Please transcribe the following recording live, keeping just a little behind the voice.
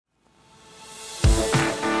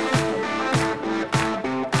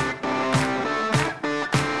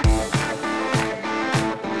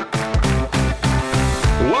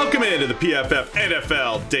PFF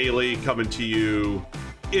NFL Daily coming to you,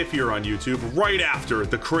 if you're on YouTube, right after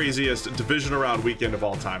the craziest divisional round weekend of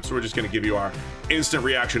all time. So we're just going to give you our instant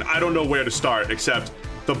reaction. I don't know where to start, except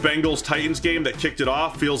the Bengals-Titans game that kicked it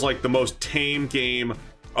off feels like the most tame game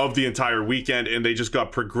of the entire weekend, and they just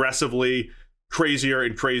got progressively crazier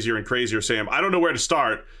and crazier and crazier, Sam. I don't know where to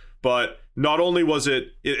start, but not only was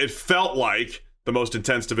it felt like the most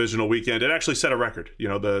intense divisional weekend, it actually set a record. You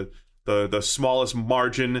know, the smallest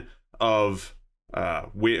margin of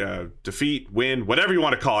defeat, win, whatever you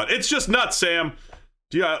want to call it. It's just nuts, Sam.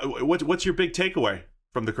 What's your big takeaway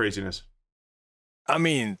from the craziness? I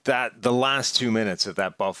mean, that the last 2 minutes of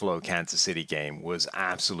that Buffalo-Kansas City game was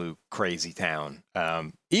absolute crazy town.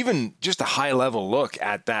 Even just a high-level look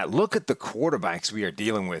at that. Look at the quarterbacks we are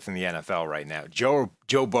dealing with in the NFL right now. Joe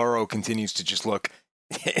Burrow continues to just look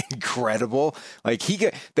incredible. Like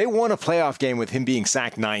they won a playoff game with him being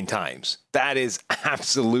sacked 9 times. That is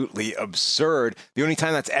absolutely absurd. The only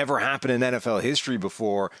time that's ever happened in NFL history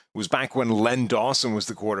before was back when Len Dawson was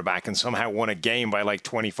the quarterback and somehow won a game by like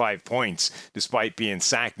 25 points despite being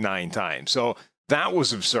sacked 9 times. So that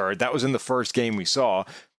was absurd. That was in the first game we saw.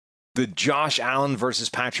 The Josh Allen versus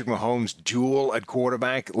Patrick Mahomes duel at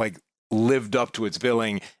quarterback lived up to its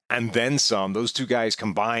billing and then some. Those two guys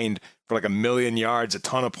combined for like 1 million yards, a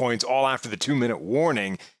ton of points, all after the 2-minute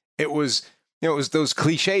warning. It was those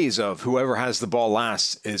cliches of whoever has the ball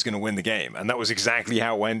last is going to win the game. And that was exactly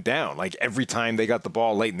how it went down. Like every time they got the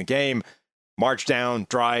ball late in the game, march down,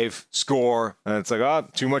 drive, score. And it's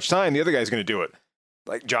like, too much time. The other guy's going to do it.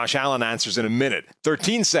 Like Josh Allen answers in a minute.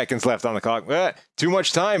 13 seconds left on the clock. Too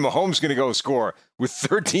much time. Mahomes going to go score with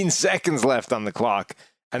 13 seconds left on the clock.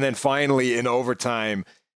 And then finally in overtime,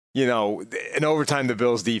 the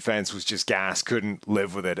Bills defense was just gas, couldn't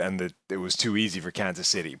live with it, and it was too easy for Kansas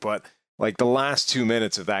City. But like the last 2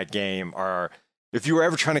 minutes of that game are, if you were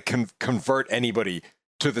ever trying to convert anybody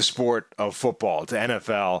to the sport of football, to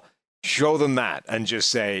NFL, show them that and just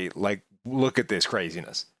say, like, look at this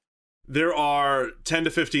craziness. There are 10 to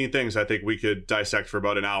 15 things I think we could dissect for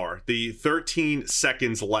about an hour. The 13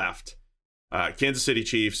 seconds left. Kansas City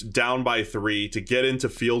Chiefs down by 3 to get into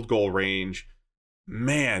field goal range.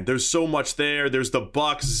 Man, there's so much there. There's the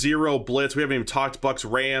Bucks 0 blitz. We haven't even talked Bucks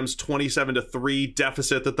Rams 27-3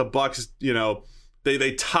 deficit that the Bucks,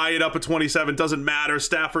 they tie it up at 27. Doesn't matter.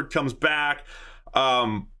 Stafford comes back.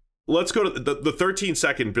 Let's go to the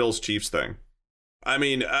 13-second Bills Chiefs thing. I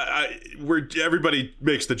mean, everybody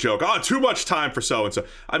makes the joke. Too much time for so and so.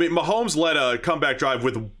 I mean, Mahomes led a comeback drive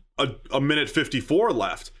with a minute 54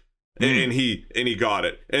 left. And he got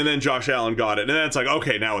it. And then Josh Allen got it. And then it's like,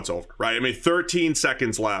 okay, now it's over, right? I mean, 13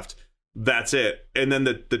 seconds left. That's it. And then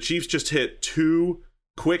the Chiefs just hit 2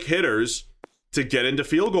 quick hitters to get into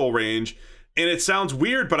field goal range. And it sounds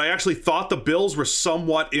weird, but I actually thought the Bills were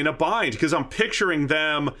somewhat in a bind because I'm picturing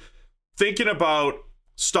them thinking about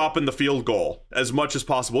stopping the field goal as much as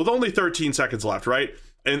possible with only 13 seconds left, right?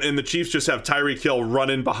 And the Chiefs just have Tyreek Hill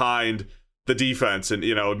running behind the defense and,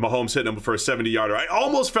 Mahomes hitting him for a 70-yarder. I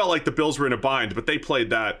almost felt like the Bills were in a bind, but they played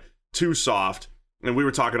that too soft. And we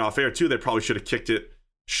were talking off air, too. They probably should have kicked it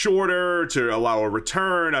shorter to allow a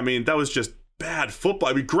return. I mean, that was just bad football.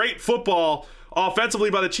 I mean, great football offensively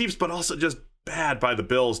by the Chiefs, but also just bad by the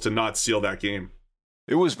Bills to not seal that game.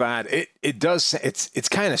 It was bad. It's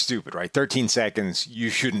kind of stupid, right? 13 seconds, you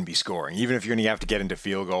shouldn't be scoring. Even if you're going to have to get into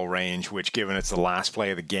field goal range, which given it's the last play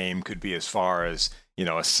of the game could be as far as, a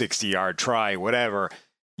 60-yard try, whatever,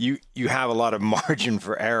 you have a lot of margin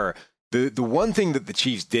for error. The one thing that the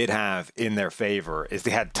Chiefs did have in their favor is they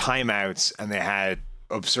had timeouts and they had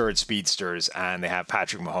absurd speedsters and they have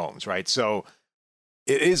Patrick Mahomes, right? So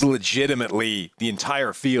it is legitimately, the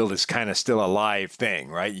entire field is kind of still a live thing,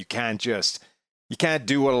 right? You can't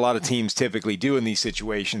do what a lot of teams typically do in these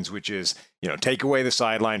situations, which is, take away the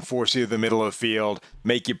sideline, force you to the middle of the field,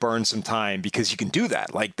 make you burn some time, because you can do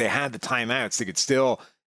that. Like they had the timeouts. They could still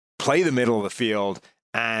play the middle of the field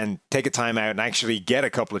and take a timeout and actually get a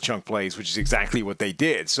couple of chunk plays, which is exactly what they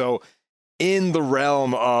did. So in the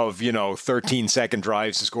realm of, 13-second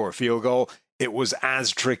drives to score a field goal, it was as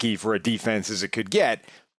tricky for a defense as it could get.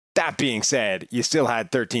 That being said, you still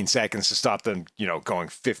had 13 seconds to stop them, going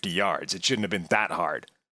 50 yards. It shouldn't have been that hard.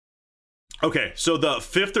 Okay, so the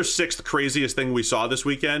 5th or 6th craziest thing we saw this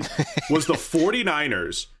weekend was the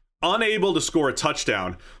 49ers, unable to score a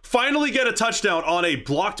touchdown, finally get a touchdown on a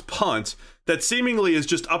blocked punt that seemingly is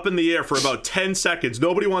just up in the air for about 10 seconds.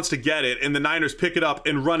 Nobody wants to get it, and the Niners pick it up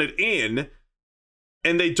and run it in,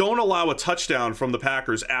 and they don't allow a touchdown from the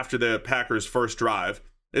Packers after the Packers' first drive.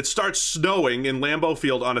 It starts snowing in Lambeau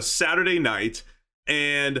Field on a Saturday night,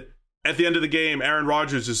 and at the end of the game, Aaron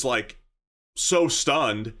Rodgers is like so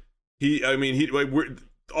stunned.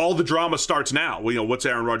 all the drama starts now. What's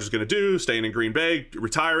Aaron Rodgers going to do? Staying in Green Bay,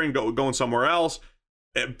 retiring, going somewhere else?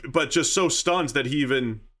 But just so stunned that he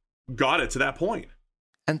even got it to that point.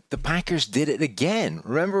 And the Packers did it again.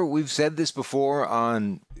 Remember, we've said this before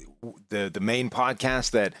on the main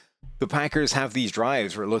podcast that the Packers have these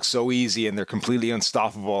drives where it looks so easy and they're completely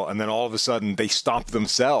unstoppable, and then all of a sudden they stop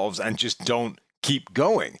themselves and just don't keep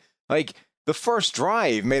going. Like, the first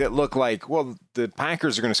drive made it look like, well, the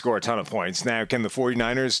Packers are going to score a ton of points. Now, can the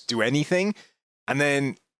 49ers do anything? And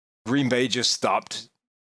then Green Bay just stopped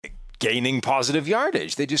gaining positive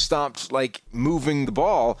yardage. They just stopped, moving the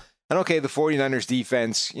ball. And okay, the 49ers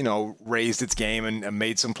defense, raised its game and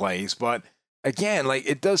made some plays. But again,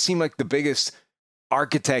 it does seem like the biggest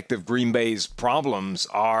architect of Green Bay's problems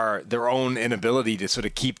are their own inability to sort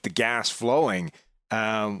of keep the gas flowing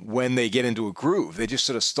when they get into a groove. They just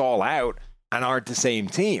sort of stall out and aren't the same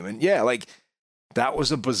team. And yeah, that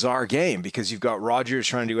was a bizarre game because you've got Rodgers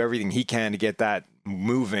trying to do everything he can to get that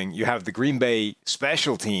moving. You have the Green Bay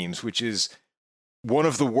special teams, which is one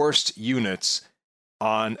of the worst units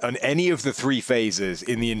on any of the three phases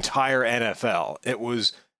in the entire NFL. It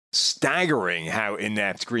was staggering how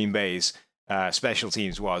inept Green Bay's special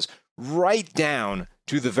teams was, right down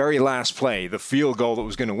to the very last play, the field goal that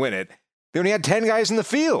was going to win it. They only had 10 guys in the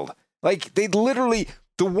field. They literally,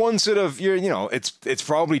 the one sort of, it's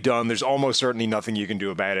probably done. There's almost certainly nothing you can do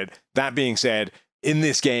about it. That being said, in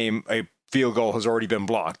this game, a field goal has already been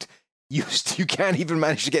blocked. You can't even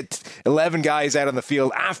manage to get 11 guys out on the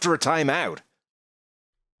field after a timeout.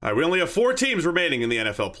 All right, we only have 4 teams remaining in the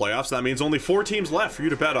NFL playoffs. That means only 4 teams left for you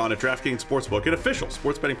to bet on at DraftKings Sportsbook, an official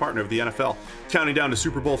sports betting partner of the NFL. Counting down to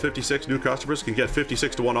Super Bowl 56, new customers can get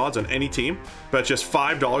 56-1 odds on any team. Bet just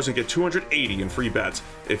 $5 and get $280 in free bets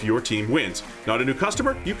if your team wins. Not a new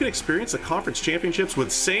customer? You can experience the conference championships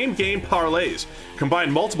with same-game parlays.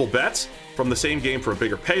 Combine multiple bets from the same game for a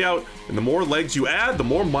bigger payout, and the more legs you add, the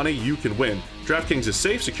more money you can win. DraftKings is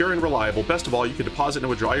safe, secure, and reliable. Best of all, you can deposit and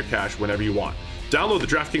withdraw your cash whenever you want. Download the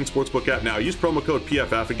DraftKings Sportsbook app now. Use promo code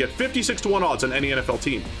PFF and get 56-1 odds on any NFL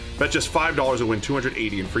team. Bet just $5 and win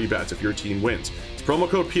 $280 in free bets if your team wins. It's promo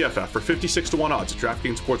code PFF for 56-1 odds at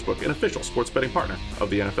DraftKings Sportsbook, an official sports betting partner of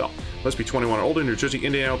the NFL. Must be 21 or older. New Jersey,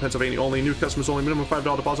 Indiana, Pennsylvania only. New customers only. Minimum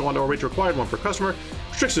 $5 deposit. $1 wager required. One per customer.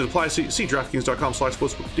 Restrictions apply. See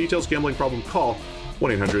DraftKings.com/sportsbook details. Gambling problem? Call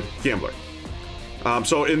 1-800-GAMBLER.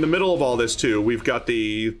 So in the middle of all this too, we've got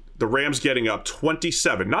the Rams getting up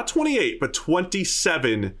 27, not 28, but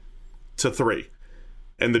 27-3.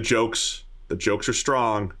 And the jokes are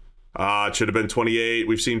strong. It should have been 28.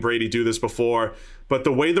 We've seen Brady do this before. But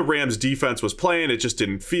the way the Rams defense was playing, it just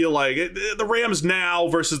didn't feel like it. The Rams now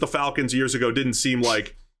versus the Falcons years ago didn't seem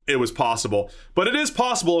like it was possible. But it is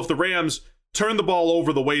possible if the Rams turn the ball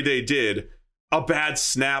over the way they did. A bad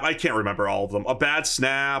snap. I can't remember all of them. A bad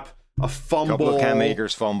snap. A fumble. Couple of Cam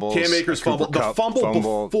Akers fumbles. The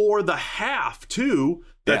fumble before the half, too,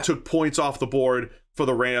 that took points off the board for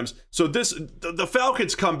the Rams. So the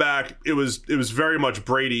Falcons come back. It was very much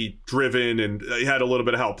Brady driven, and he had a little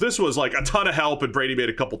bit of help. This was like a ton of help, and Brady made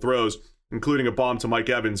a couple throws, including a bomb to Mike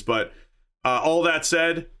Evans. But all that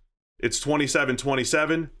said, it's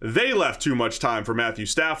 27-27. They left too much time for Matthew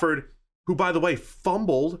Stafford, who, by the way,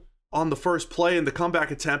 fumbled on the first play in the comeback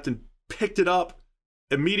attempt and picked it up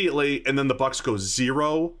immediately, and then the Bucs go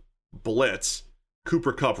 0 blitz.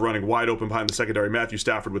 Cooper Kupp running wide open behind the secondary. Matthew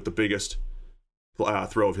Stafford with the biggest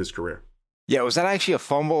throw of his career. Yeah, was that actually a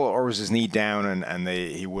fumble, or was his knee down and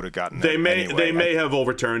he would have gotten it anyway? They may have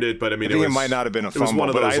overturned it, but I mean, it might not have been a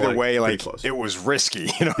fumble. But either way, it was risky.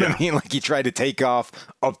 You know what I mean? He tried to take off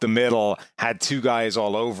up the middle, had 2 guys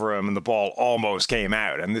all over him, and the ball almost came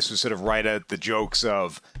out. And this was sort of right at the jokes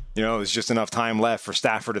of, there's just enough time left for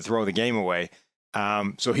Stafford to throw the game away.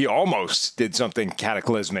 So he almost did something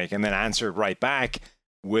cataclysmic and then answered right back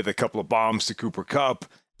with a couple of bombs to Cooper Kupp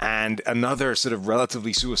and another sort of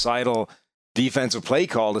relatively suicidal defensive play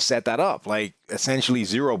call to set that up. Essentially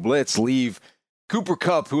 0 blitz, leave Cooper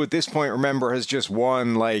Kupp, who at this point, remember, has just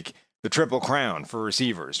won the Triple Crown for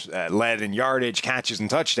receivers, led in yardage, catches, and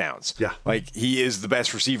touchdowns. Yeah. He is the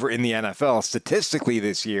best receiver in the NFL statistically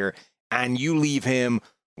this year, and you leave him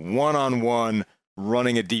one-on-one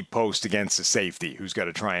running a deep post against a safety who's got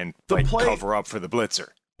to try and cover up for the blitzer.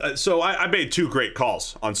 So I made 2 great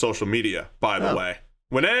calls on social media, by the way.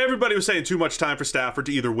 When everybody was saying too much time for Stafford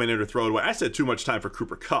to either win it or throw it away, I said too much time for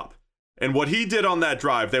Cooper Kupp. And what he did on that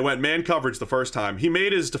drive, they went man coverage the first time. He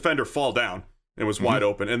made his defender fall down and was wide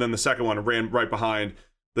open. And then the second one ran right behind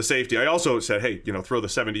the safety. I also said, hey, throw the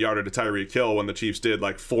 70-yarder to Tyreek Hill when the Chiefs did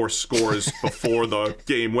 4 scores before the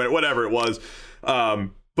game went, whatever it was.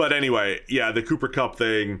 But anyway, yeah, the Cooper Kupp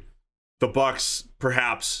thing, the Bucks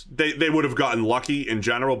perhaps they would have gotten lucky in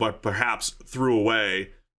general, but perhaps threw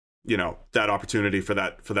away, that opportunity for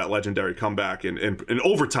that legendary comeback and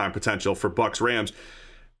overtime potential for Bucks Rams.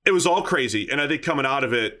 It was all crazy, and I think coming out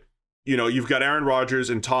of it, you've got Aaron Rodgers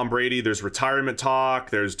and Tom Brady. There's retirement talk.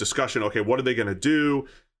 There's discussion. Okay, what are they going to do?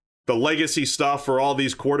 The legacy stuff for all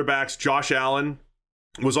these quarterbacks. Josh Allen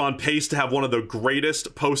was on pace to have one of the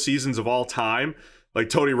greatest postseasons of all time. Like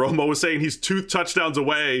Tony Romo was saying, he's 2 touchdowns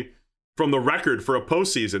away from the record for a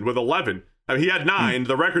postseason with 11. I mean, he had 9.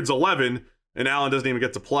 The record's 11, and Allen doesn't even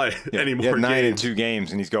get to play anymore. He had 9 in 2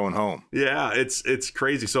 games, and he's going home. Yeah, it's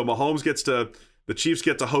crazy. So Mahomes the Chiefs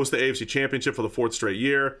get to host the AFC Championship for the 4th straight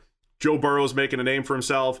year. Joe Burrow's making a name for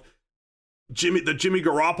himself. The Jimmy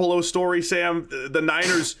Garoppolo story, Sam. The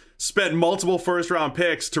Niners spent multiple first-round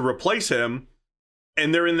picks to replace him,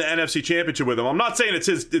 and they're in the NFC Championship with him. I'm not saying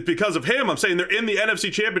it's because of him. I'm saying they're in the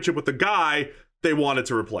NFC Championship with the guy they wanted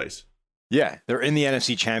to replace. Yeah, they're in the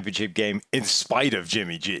NFC Championship game in spite of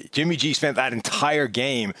Jimmy G. Jimmy G spent that entire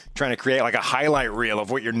game trying to create like a highlight reel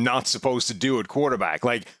of what you're not supposed to do at quarterback.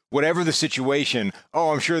 Like, whatever the situation,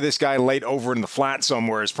 I'm sure this guy laid over in the flat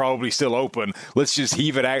somewhere is probably still open. Let's just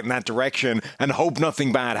heave it out in that direction and hope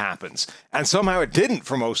nothing bad happens. And somehow it didn't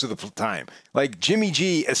for most of the time. Like, Jimmy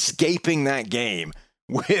G escaping that game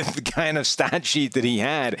with the kind of stat sheet that he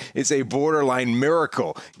had is a borderline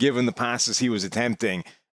miracle given the passes he was attempting.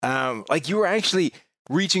 Like, you were actually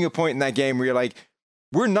reaching a point in that game where you're like,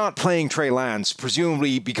 we're not playing Trey Lance,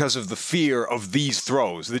 presumably because of the fear of these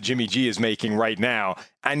throws that Jimmy G is making right now.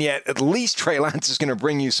 And yet, at least Trey Lance is going to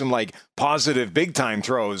bring you some, like, positive big-time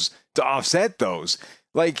throws to offset those.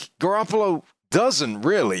 Like, Garoppolo doesn't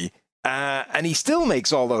really, and he still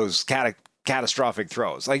makes all those catastrophic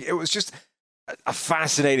throws. Like, it was just a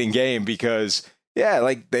fascinating game because... yeah,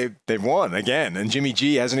 like they've won again, and Jimmy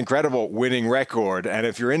G has an incredible winning record. And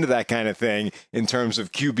if you're into that kind of thing in terms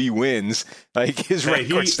of QB wins, like his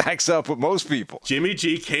record stacks up with most people. Jimmy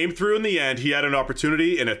G came through in the end. He had an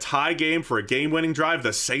opportunity in a tie game for a game-winning drive,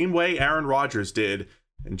 the same way Aaron Rodgers did,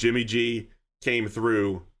 and Jimmy G came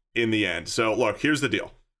through in the end. So look, here's the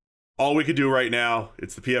deal. All we could do right now,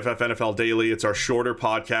 it's the PFF NFL Daily. It's our shorter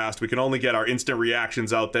podcast. We can only get our instant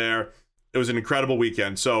reactions out there. It was an incredible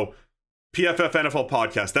weekend. So PFF NFL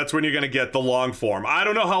podcast. That's when you're going to get the long form. I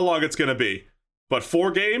don't know how long it's going to be, but 4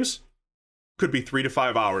 games could be 3 to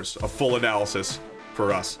 5 hours of full analysis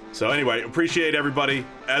for us. So anyway, appreciate everybody.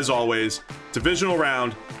 As always, divisional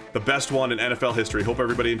round, the best one in NFL history. Hope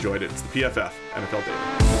everybody enjoyed it. It's the PFF NFL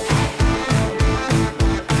Daily.